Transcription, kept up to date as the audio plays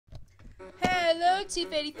Hello,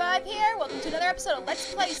 Chief85 here. Welcome to another episode of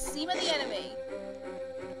Let's Play CIMA the Enemy.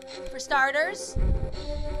 For starters,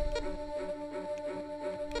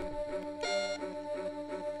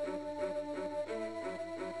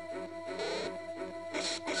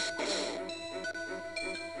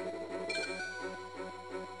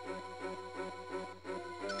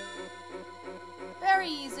 very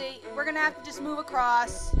easy. We're gonna have to just move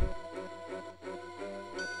across.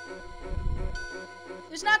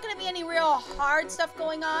 There's not going to be any real hard stuff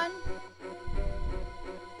going on.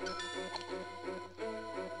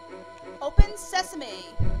 Open sesame.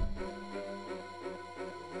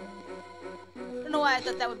 I don't know why I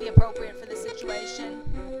thought that would be appropriate for this situation.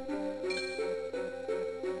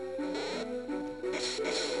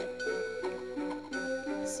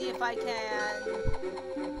 See if I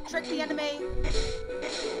can trick the enemy.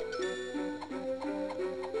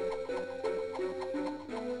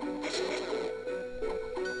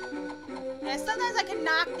 Yeah, sometimes I can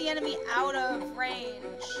knock the enemy out of range.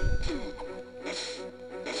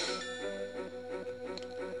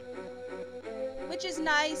 Which is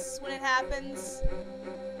nice when it happens.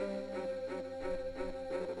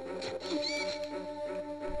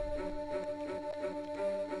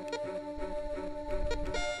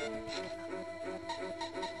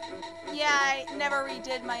 Yeah, I never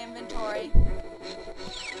redid my inventory.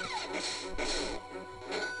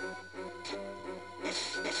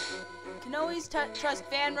 Can always trust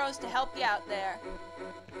Van Rose to help you out there.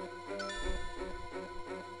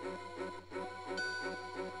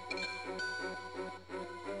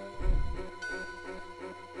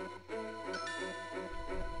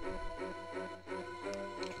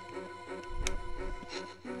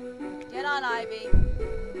 Get on, Ivy.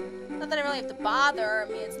 Not that I really have to bother. I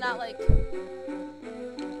mean, it's not like...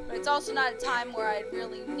 But it's also not a time where I'd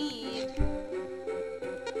really need...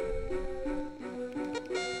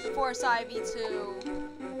 force Ivy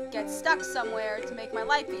to get stuck somewhere to make my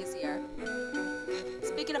life easier.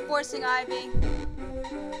 Speaking of forcing Ivy,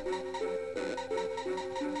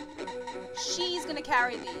 she's gonna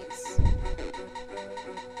carry these.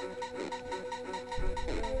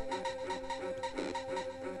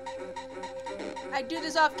 I do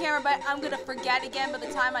this off camera, but I'm gonna forget again by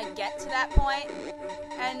the time I get to that point,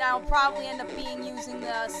 and I'll probably end up using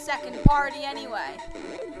the second party anyway.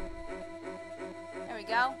 There we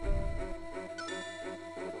go.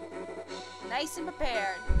 Nice and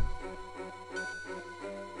prepared.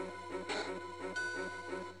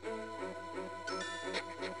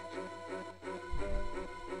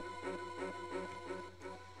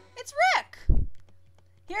 It's Rick!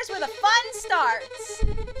 Here's where the fun starts.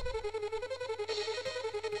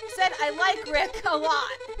 Said I like Rick a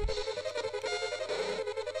lot.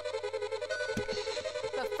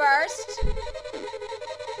 But first,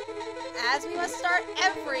 as we must start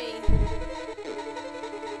every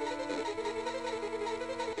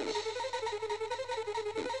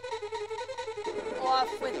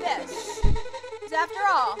off with this. Because after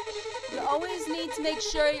all, you always need to make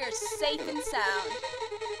sure you're safe and sound.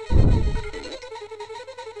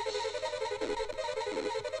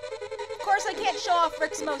 Of course, I can't show off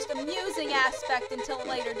Rick's most amusing aspect until a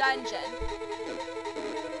later dungeon.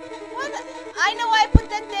 What? I know I put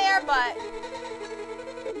that there, but...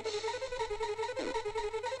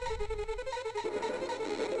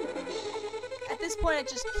 at this point,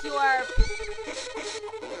 it's just pure...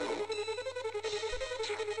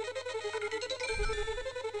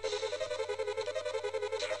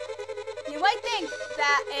 You might think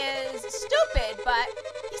that is stupid, but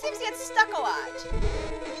he seems to get stuck a lot.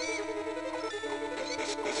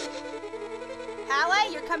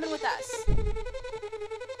 Halle, you're coming with us.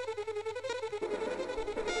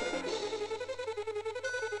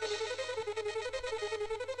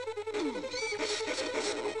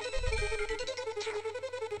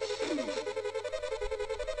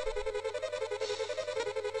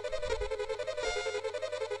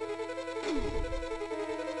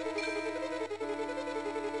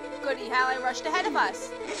 Goody, Halle rushed ahead of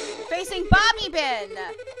us. Facing Bobby Bin.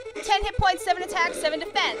 10 hit points, 7 attack, 7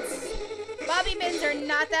 defense. Bobby Bins are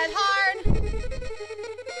not that hard.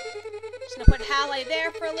 Just gonna put Halle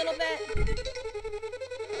there for a little bit.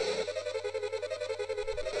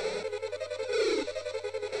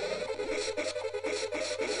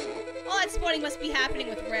 All that spawning must be happening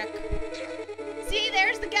with Rick. See,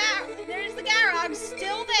 there's the Garog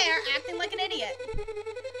still there, acting like an idiot.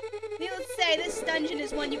 Needless to say, this dungeon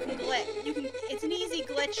is one you can glitch. It's an easy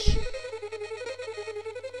glitch.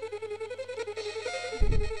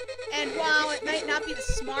 And while it might not be the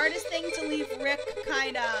smartest thing to leave Rick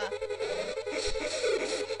kinda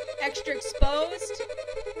extra exposed,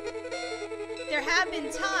 there have been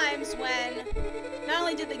times when not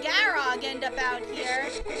only did the Garog end up out here,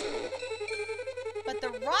 but the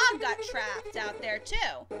Rog got trapped out there too.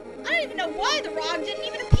 I don't even know why the Rog didn't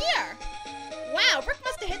even appear. Wow, Rick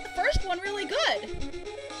must have hit the first one really good.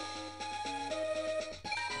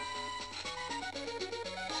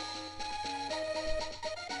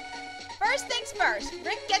 First things first,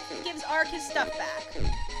 Rick gives Ark his stuff back.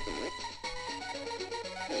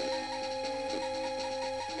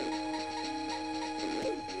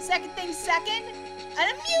 Second thing second,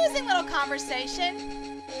 an amusing little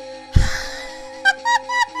conversation.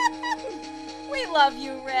 We love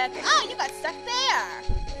you, Rick. Oh, you got stuck there.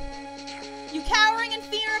 You cowering in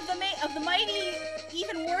fear of the mighty,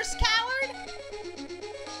 even worse coward?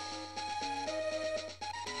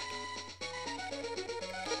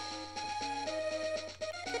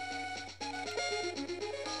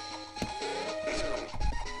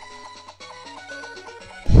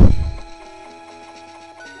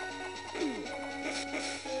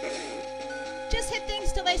 Just hit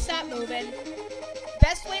things till they stop moving.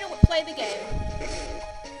 Best way to play the game.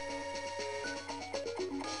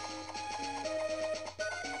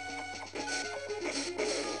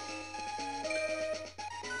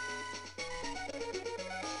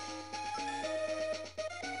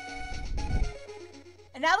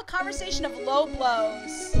 And now the conversation of low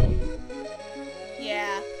blows.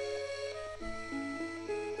 Yeah.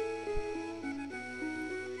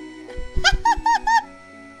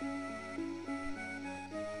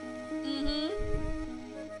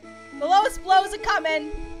 The lowest blows are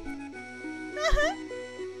coming.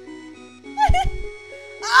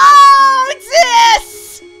 Oh, it's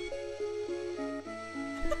this!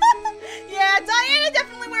 Yeah, Diana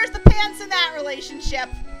definitely wears the pants in that relationship.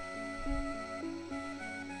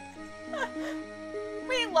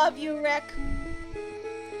 We love you, Rick.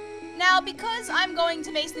 Now, because I'm going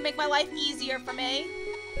to basically make my life easier for me,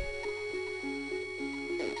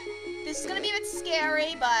 this is going to be a bit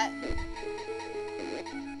scary, but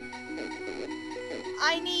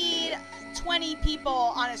I need 20 people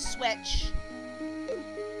on a switch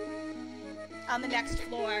on the next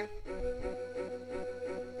floor.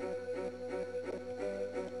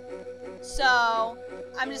 So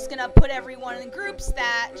I'm just gonna put everyone in groups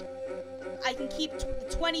that I can keep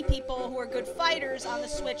 20 people who are good fighters on the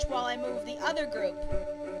switch while I move the other group.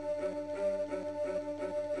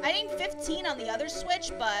 I need 15 on the other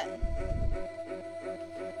switch, but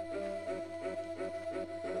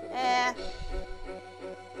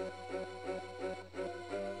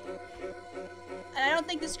and I don't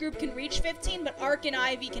think this group can reach 15, but Ark and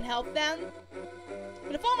Ivy can help them.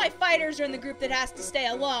 But if all my fighters are in the group that has to stay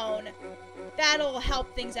alone, that'll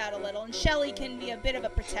help things out a little, and Shelly can be a bit of a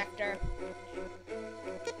protector.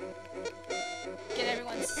 Get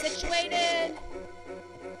everyone situated.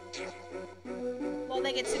 While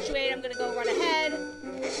they get situated, I'm gonna go run ahead.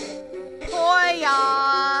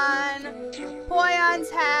 Poyon!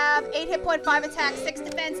 Poyons have 8 hit point, 5 attack, 6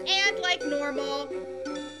 defense, and like normal,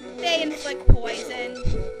 they inflict poison.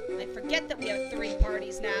 I forget that we have 3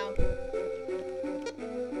 parties now.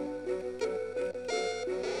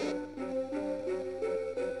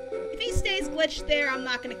 If he stays glitched there, I'm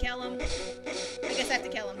not gonna kill him. I guess I have to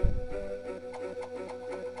kill him.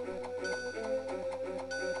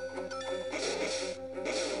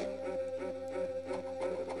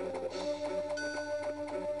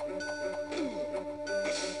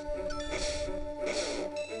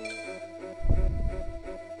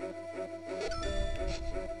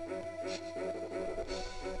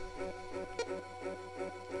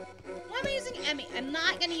 I'm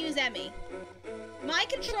not going to use Emmy. My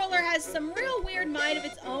controller has some real weird mind of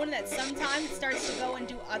its own that sometimes it starts to go and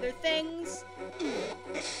do other things.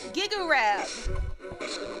 Gigarev.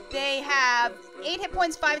 They have 8 hit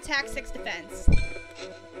points, 5 attack, 6 defense.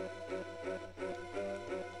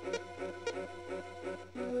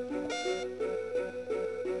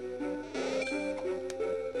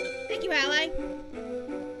 Thank you, ally.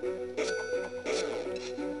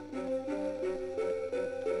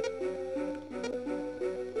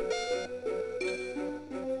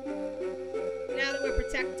 Now that we're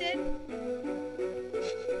protected,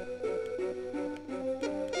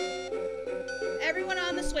 everyone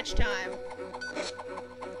on the switch time.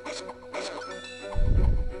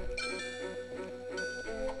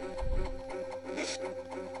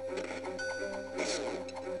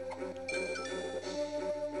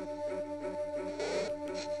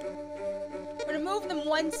 We're gonna move them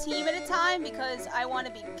one team at a time because I want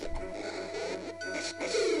to be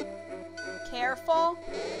careful.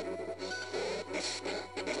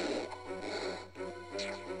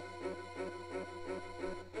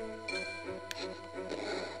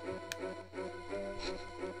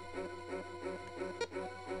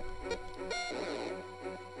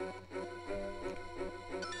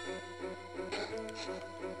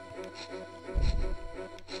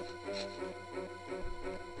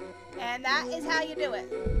 That is how you do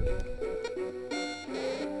it.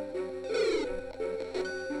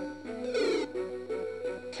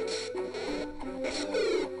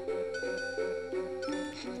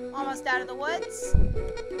 Almost out of the woods.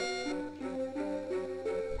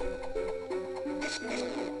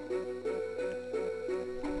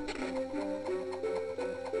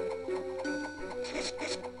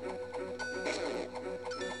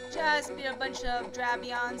 Just beat a bunch of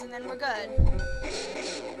Drabions and then we're good.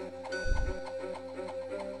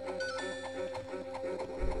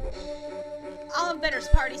 I'll have Bitter's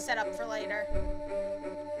party set up for later.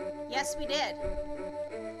 Yes, we did.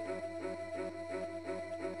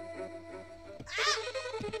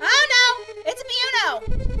 Oh no! It's a Buno!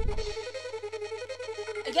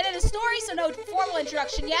 Again in the story, so no formal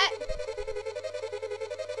introduction yet.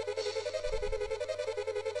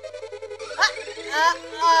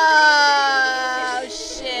 Oh,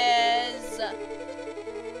 shiz.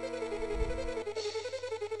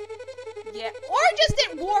 Yeah, or just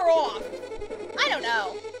it wore off. I don't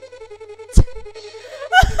know.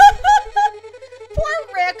 Poor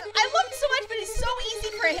Rick. I love him so much, but it's so easy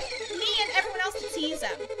for me and everyone else to tease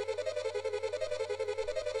him.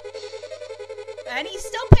 And he's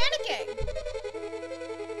still panicking.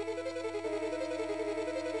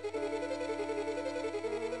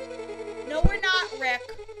 No, we're not, Rick.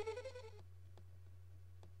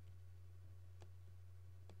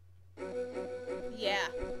 Yeah.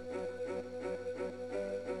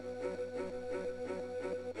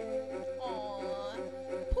 Aww.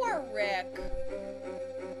 Poor Rick.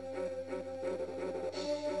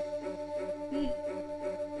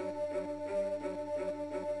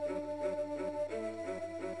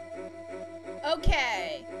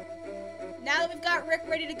 Okay. Now that we've got Rick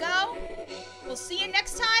ready to go, we'll see you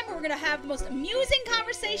next time where we're going to have the most amusing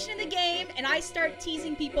conversation in the game and I start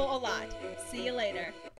teasing people a lot. See you later.